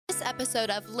episode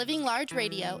of Living Large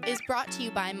Radio is brought to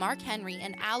you by Mark Henry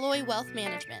and Alloy Wealth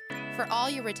Management for all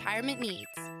your retirement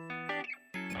needs.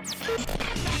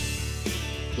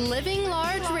 Living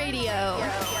Large Radio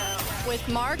with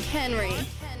Mark Henry.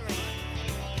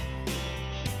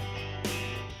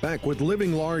 Back with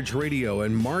Living Large Radio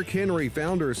and Mark Henry,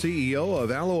 founder, CEO of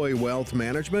Alloy Wealth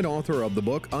Management, author of the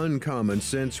book Uncommon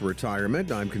Sense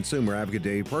Retirement. I'm consumer advocate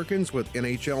Dave Perkins with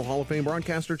NHL Hall of Fame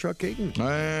broadcaster Chuck Caton.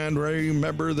 And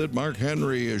remember that Mark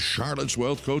Henry is Charlotte's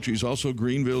wealth coach. He's also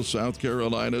Greenville, South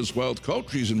Carolina's wealth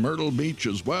coach. He's in Myrtle Beach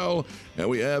as well. And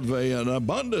we have an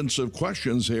abundance of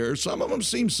questions here. Some of them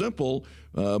seem simple,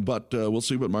 but we'll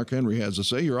see what Mark Henry has to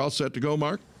say. You're all set to go,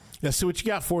 Mark? Let's see what you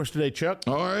got for us today, Chuck.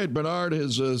 All right. Bernard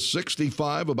is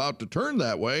 65, about to turn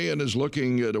that way, and is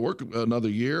looking to work another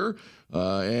year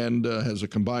and has a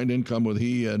combined income with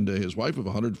he and his wife of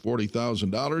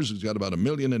 $140,000. He's got about $1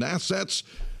 million in assets.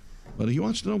 But he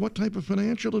wants to know, what type of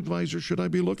financial advisor should I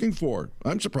be looking for?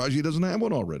 I'm surprised he doesn't have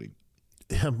one already.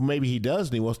 Maybe he does,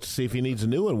 and he wants to see if he needs a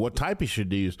new one, what type he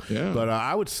should use. Yeah. But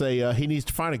I would say he needs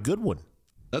to find a good one.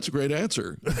 That's a great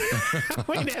answer. I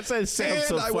mean, that sounds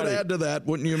so I would add to that,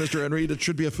 wouldn't you, Mr. Henry? It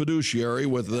should be a fiduciary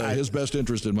with his best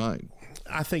interest in mind.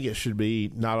 I think it should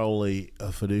be not only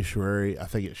a fiduciary, I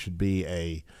think it should be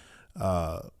a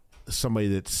somebody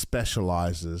that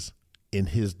specializes in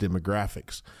his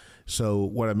demographics. So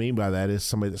what I mean by that is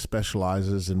somebody that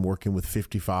specializes in working with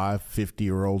 55,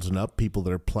 50-year-olds and up, people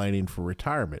that are planning for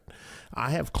retirement.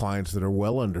 I have clients that are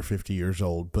well under 50 years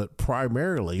old, but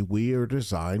primarily we are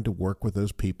designed to work with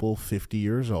those people 50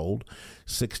 years old,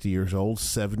 60 years old,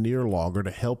 70 or longer,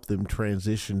 to help them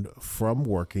transition from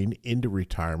working into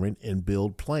retirement and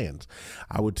build plans.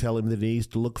 I would tell him that he needs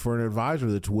to look for an advisor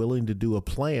that's willing to do a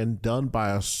plan done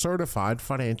by a certified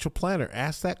financial planner.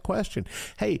 Ask that question.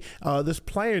 Hey, this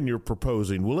plan you're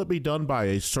proposing, will it be done by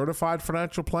a certified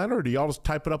financial planner, or do y'all just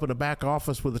type it up in a back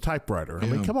office with a typewriter? I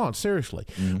mean, come on, seriously.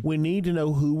 We need to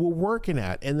know who we're working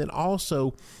at, and then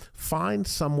also find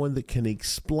someone that can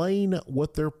explain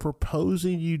what they're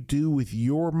proposing you do with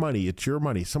your money. It's your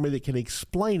money. Somebody that can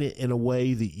explain it in a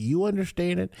way that you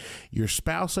understand it, your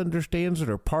spouse understands it,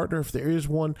 or partner if there is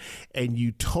one, and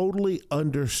you totally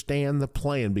understand the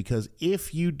plan, because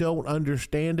if you don't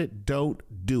understand it, don't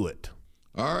do it.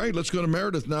 All right, let's go to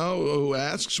Meredith now, who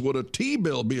asks, would a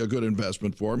T-bill be a good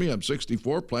investment for me? I'm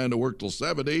 64, plan to work till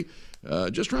 70,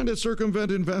 just trying to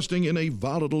circumvent investing in a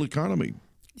volatile economy.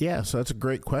 Yeah, so that's a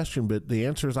great question, but the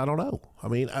answer is I don't know. I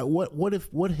mean,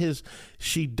 what has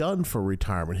she done for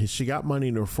retirement? Has she got money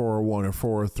in her 401 or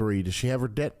 403? Does she have her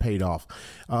debt paid off?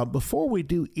 Before we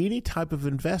do any type of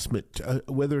investment,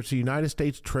 whether it's a United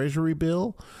States Treasury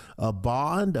bill, a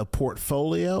bond, a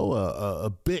portfolio, a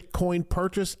Bitcoin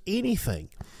purchase, anything,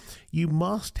 you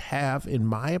must have, in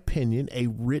my opinion, a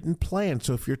written plan.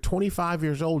 So if you're 25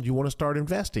 years old, you want to start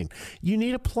investing, you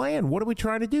need a plan. What are we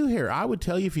trying to do here? I would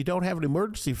tell you, if you don't have an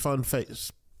emergency fund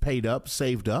paid up,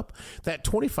 saved up, that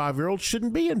 25-year-old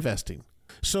shouldn't be investing.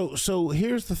 So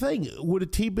here's the thing. Would a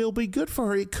T-bill be good for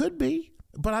her? It could be.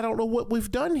 But I don't know what we've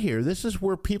done here. This is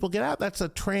where people get out. That's a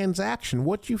transaction.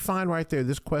 What you find right there,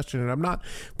 this question, and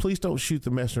please don't shoot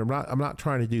the messenger. I'm not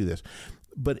trying to do this.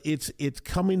 But it's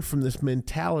coming from this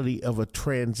mentality of a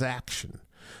transaction.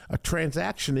 A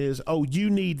transaction is, oh, you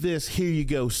need this, here you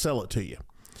go, sell it to you.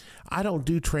 I don't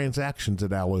do transactions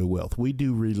at Alloy Wealth. We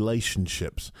do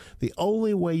relationships. The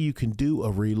only way you can do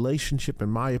a relationship, in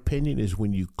my opinion, is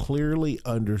when you clearly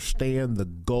understand the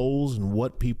goals and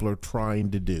what people are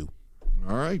trying to do.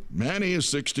 All right. Manny is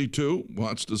 62,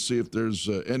 wants to see if there's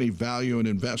any value in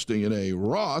investing in a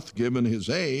Roth given his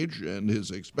age and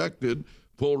his expected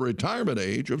full retirement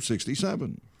age of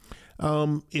 67.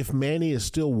 If Manny is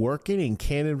still working and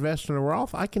can invest in a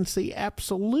Roth, I can see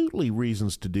absolutely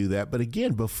reasons to do that. But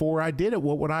again, before I did it,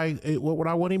 what would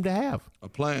I want him to have? A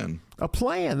plan. A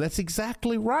plan. That's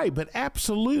exactly right. But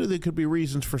absolutely, there could be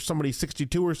reasons for somebody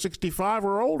 62 or 65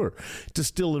 or older to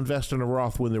still invest in a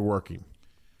Roth when they're working.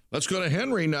 Let's go to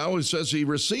Henry now, who says he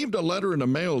received a letter in the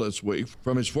mail this week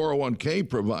from his 401k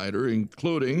provider,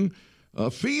 including a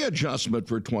fee adjustment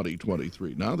for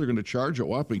 2023. Now they're going to charge a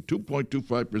whopping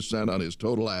 2.25% on his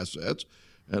total assets,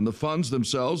 and the funds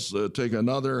themselves take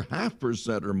another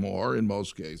 0.5% or more in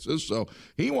most cases. So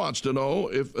he wants to know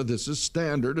if this is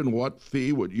standard and what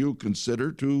fee would you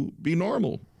consider to be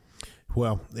normal.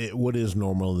 Well, what is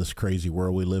normal in this crazy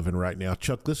world we live in right now?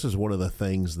 Chuck, this is one of the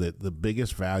things that the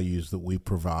biggest values that we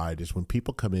provide is when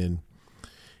people come in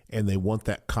and they want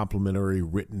that complimentary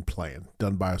written plan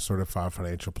done by a certified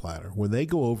financial planner. When they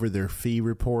go over their fee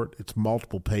report, it's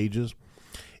multiple pages.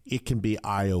 it can be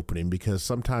eye-opening because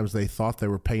sometimes they thought they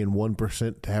were paying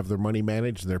 1% to have their money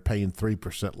managed, and they're paying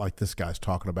 3%, like this guy's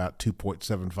talking about,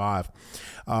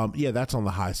 2.75. Yeah, that's on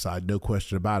the high side, no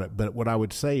question about it. But what I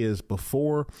would say is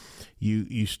before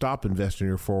you stop investing in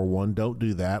your 401, don't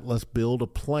do that. Let's build a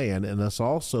plan. And that's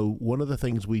also one of the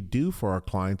things we do for our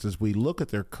clients is we look at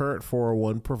their current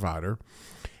 401 provider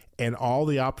and all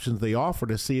the options they offer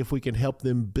to see if we can help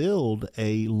them build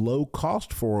a low-cost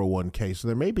 401k. So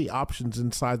there may be options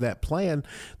inside that plan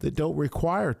that don't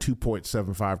require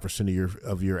 2.75%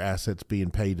 of your assets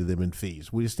being paid to them in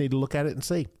fees. We just need to look at it and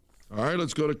see. All right,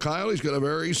 let's go to Kyle. He's got a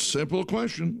very simple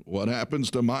question. What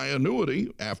happens to my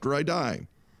annuity after I die?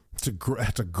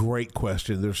 That's a great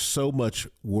question. There's so much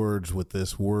words with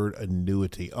this word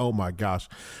annuity. Oh, my gosh.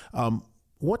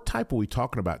 What type are we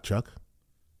talking about, Chuck?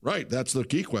 Right, that's the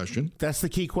key question. That's the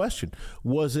key question.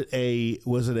 Was it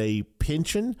a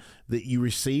pension that you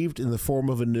received in the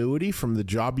form of annuity from the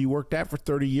job you worked at for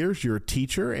 30 years? You're a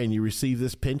teacher and you receive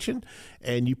this pension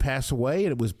and you pass away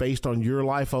and it was based on your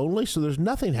life only, so there's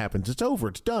nothing happens. It's over.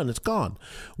 It's done. It's gone.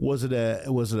 Was it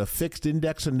a fixed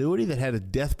index annuity that had a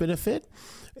death benefit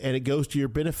and it goes to your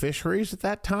beneficiaries at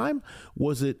that time?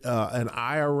 Was it an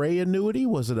IRA annuity?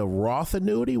 Was it a Roth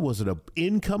annuity? Was it an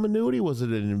income annuity? Was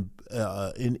it an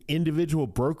individual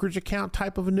brokerage account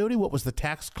type of annuity? What was the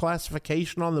tax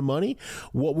classification on the money?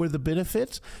 What were the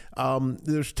benefits?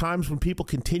 There's times when people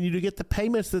continue to get the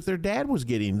payments that their dad was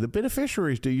getting. The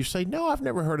beneficiaries do. You say, no, I've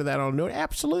never heard of that on annuity.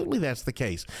 Absolutely, that's the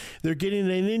case. They're getting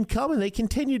an income and they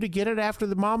continue to get it after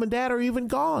the mom and dad are even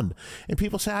gone. And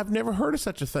people say, I've never heard of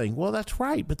such a thing. Well, that's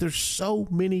right, but there's so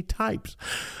many types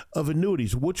of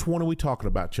annuities. Which one are we talking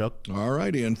about, Chuck? All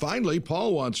righty. And finally,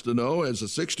 Paul wants to know, as a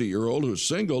 60-year-old who's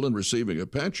single and receiving a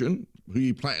pension,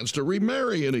 he plans to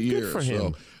remarry in a year. Good for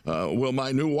him. So will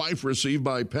my new wife receive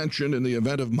my pension in the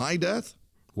event of my death?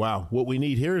 Wow. What we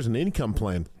need here is an income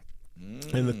plan.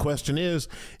 And the question is,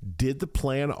 did the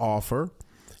plan offer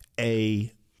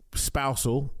a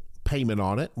spousal payment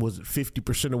on it? Was it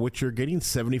 50% of what you're getting,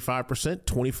 75%,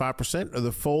 25%, or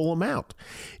the full amount?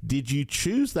 Did you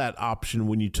choose that option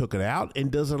when you took it out,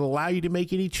 and does it allow you to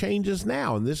make any changes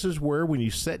now? And this is where, when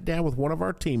you sit down with one of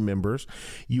our team members,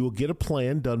 you will get a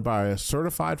plan done by a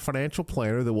certified financial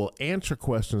planner that will answer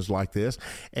questions like this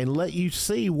and let you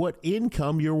see what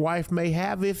income your wife may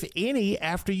have, if any,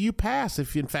 after you pass,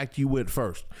 if in fact you went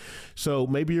first. So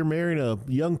maybe you're marrying a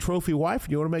young trophy wife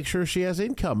and you want to make sure she has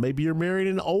income. Maybe you're marrying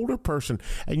an older person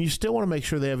and you still want to make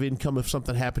sure they have income if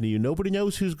something happened to you. Nobody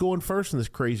knows who's going first in this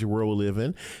crazy world we live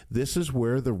in. This is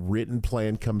where the written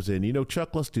plan comes in. You know,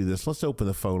 Chuck, let's do this. Let's open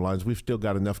the phone lines. We've still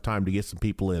got enough time to get some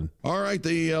people in. All right,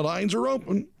 the lines are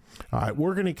open. All right,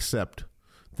 we're going to accept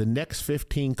the next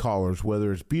 15 callers,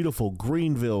 whether it's beautiful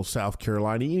Greenville, South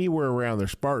Carolina, anywhere around there,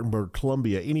 Spartanburg,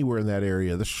 Columbia, anywhere in that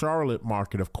area, the Charlotte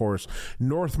market, of course,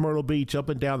 North Myrtle Beach, up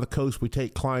and down the coast. We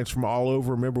take clients from all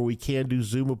over. Remember, we can do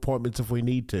Zoom appointments if we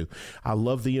need to. I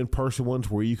love the in-person ones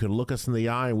where you can look us in the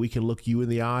eye and we can look you in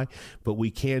the eye, but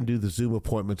we can do the Zoom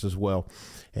appointments as well.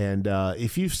 And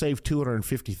if you've saved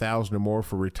 $250,000 or more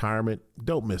for retirement,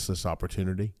 don't miss this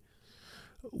opportunity.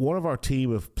 One of our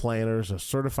team of planners, a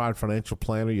certified financial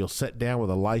planner, you'll sit down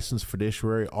with a licensed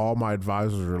fiduciary. All my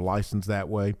advisors are licensed that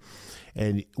way.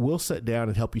 And we'll sit down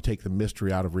and help you take the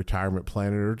mystery out of retirement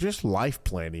planning or just life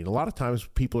planning. A lot of times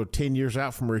people are 10 years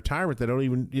out from retirement. They don't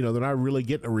even, they're not really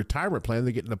getting a retirement plan.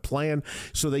 They're getting a plan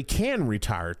so they can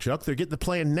retire, Chuck. They're getting the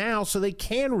plan now so they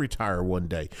can retire one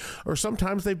day. Or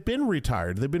sometimes they've been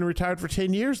retired. They've been retired for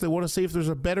 10 years. They want to see if there's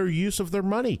a better use of their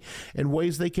money and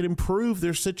ways they can improve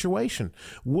their situation.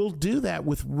 We'll do that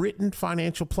with written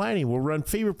financial planning. We'll run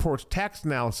fee reports, tax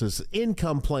analysis,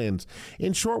 income plans.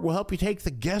 In short, we'll help you take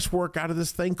the guesswork out of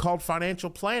this thing called financial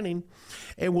planning,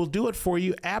 and we'll do it for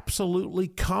you absolutely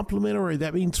complimentary.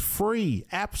 That means free,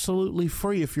 absolutely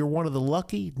free. If you're one of the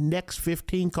lucky next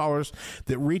 15 callers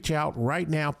that reach out right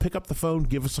now, pick up the phone,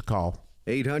 give us a call.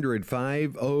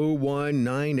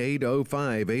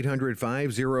 800-501-9805,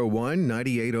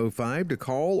 800-501-9805 to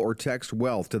call or text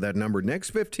WEALTH to that number. Next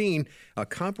 15, a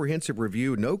comprehensive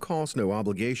review, no cost, no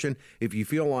obligation. If you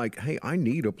feel like, hey, I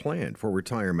need a plan for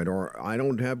retirement or I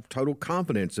don't have total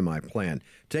confidence in my plan,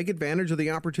 take advantage of the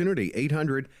opportunity.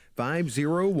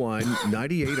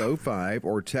 800-501-9805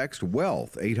 or text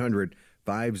WEALTH,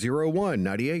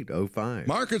 800-501-9805.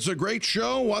 Mark, it's a great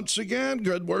show once again.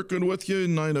 Good working with you,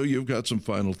 and I know you've got some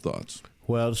final thoughts.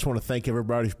 Well, I just want to thank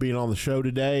everybody for being on the show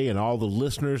today and all the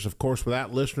listeners. Of course,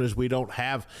 without listeners, we don't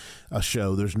have a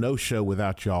show. There's no show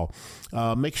without y'all.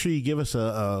 Make sure you give us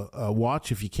a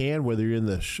watch if you can, whether you're in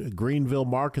the Greenville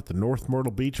market, the North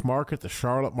Myrtle Beach market, the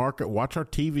Charlotte market. Watch our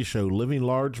TV show, Living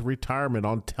Large Retirement,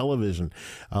 on television.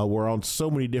 We're on so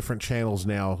many different channels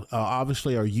now.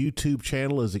 Obviously, our YouTube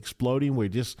channel is exploding. We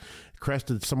just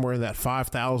crested somewhere in that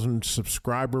 5,000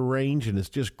 subscriber range, and it's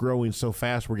just growing so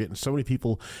fast. We're getting so many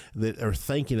people that are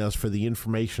thanking us for the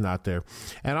information out there.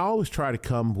 And I always try to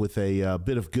come with a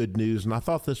bit of good news, and I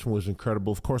thought this one was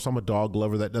incredible. Of course, I'm a dog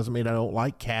lover. That doesn't mean I don't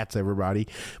like cats, everybody,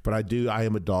 but I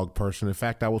am a dog person. In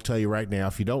fact, I will tell you right now,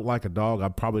 if you don't like a dog,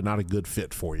 I'm probably not a good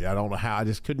fit for you. I don't know how. I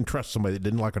just couldn't trust somebody that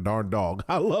didn't like a darn dog.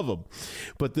 I love them.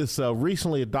 But this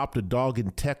recently adopted dog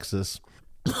in Texas,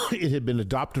 it had been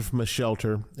adopted from a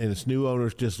shelter, and its new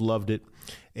owners just loved it,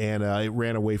 and it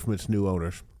ran away from its new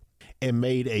owners and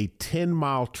made a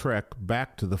 10-mile trek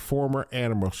back to the former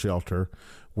animal shelter,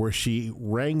 where she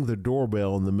rang the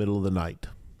doorbell in the middle of the night.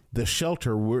 The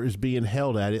shelter where it was being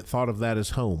held at, it thought of that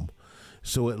as home.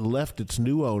 So it left its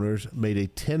new owners, made a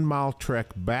 10-mile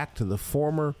trek back to the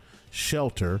former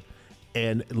shelter,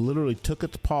 and literally took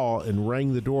its paw and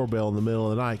rang the doorbell in the middle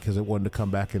of the night because it wanted to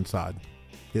come back inside.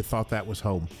 It thought that was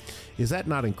home. Is that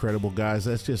not incredible, guys?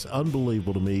 That's just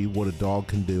unbelievable to me what a dog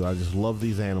can do. I just love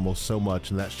these animals so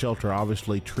much, and that shelter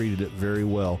obviously treated it very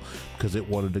well because it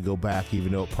wanted to go back,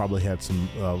 even though it probably had some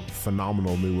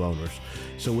phenomenal new owners.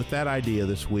 So with that idea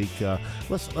this week,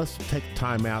 let's take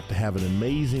time out to have an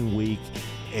amazing week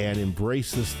and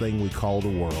embrace this thing we call the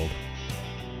world.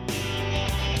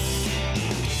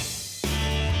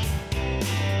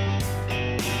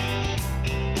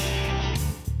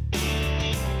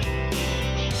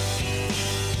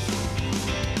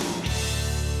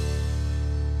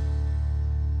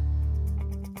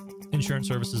 Insurance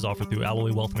services offered through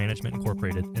Alloy Wealth Management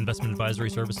Incorporated. Investment advisory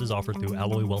services offered through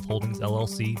Alloy Wealth Holdings,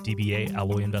 LLC, DBA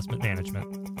Alloy Investment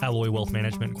Management. Alloy Wealth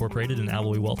Management Incorporated and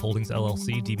Alloy Wealth Holdings,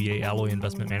 LLC, DBA Alloy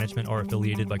Investment Management are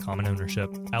affiliated by common ownership.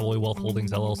 Alloy Wealth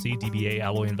Holdings, LLC, DBA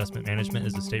Alloy Investment Management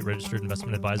is a state-registered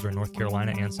investment advisor in North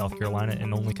Carolina and South Carolina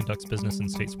and only conducts business in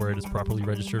states where it is properly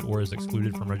registered or is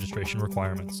excluded from registration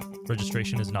requirements.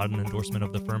 Registration is not an endorsement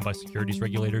of the firm by securities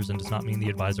regulators and does not mean the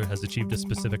advisor has achieved a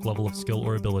specific level of skill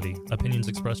or ability. Opinions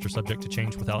expressed are subject to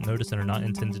change without notice and are not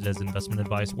intended as investment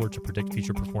advice or to predict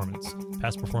future performance.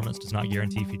 Past performance does not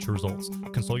guarantee future results.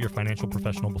 Consult your financial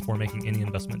professional before making any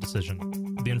investment decision.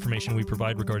 The information we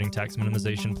provide regarding tax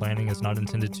minimization planning is not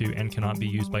intended to and cannot be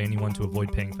used by anyone to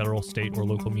avoid paying federal, state, or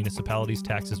local municipalities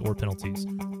taxes or penalties.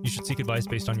 You should seek advice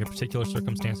based on your particular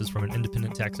circumstances from an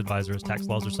independent tax advisor, as tax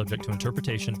laws are subject to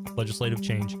interpretation, legislative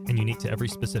change, and unique to every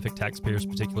specific taxpayer's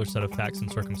particular set of facts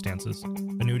and circumstances.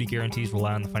 Annuity guarantees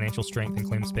rely on the financial strength and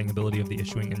claims-paying ability of the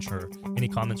issuing insurer. Any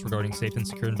comments regarding safe and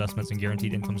secure investments and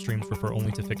guaranteed income streams refer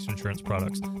only to fixed insurance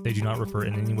products. They do not refer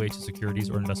in any way to securities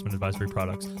or investment advisory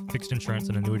products. Fixed insurance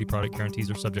and annuity product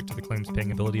guarantees are subject to the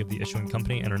claims-paying ability of the issuing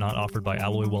company and are not offered by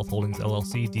Alloy Wealth Holdings,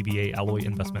 LLC, DBA Alloy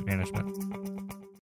Investment Management.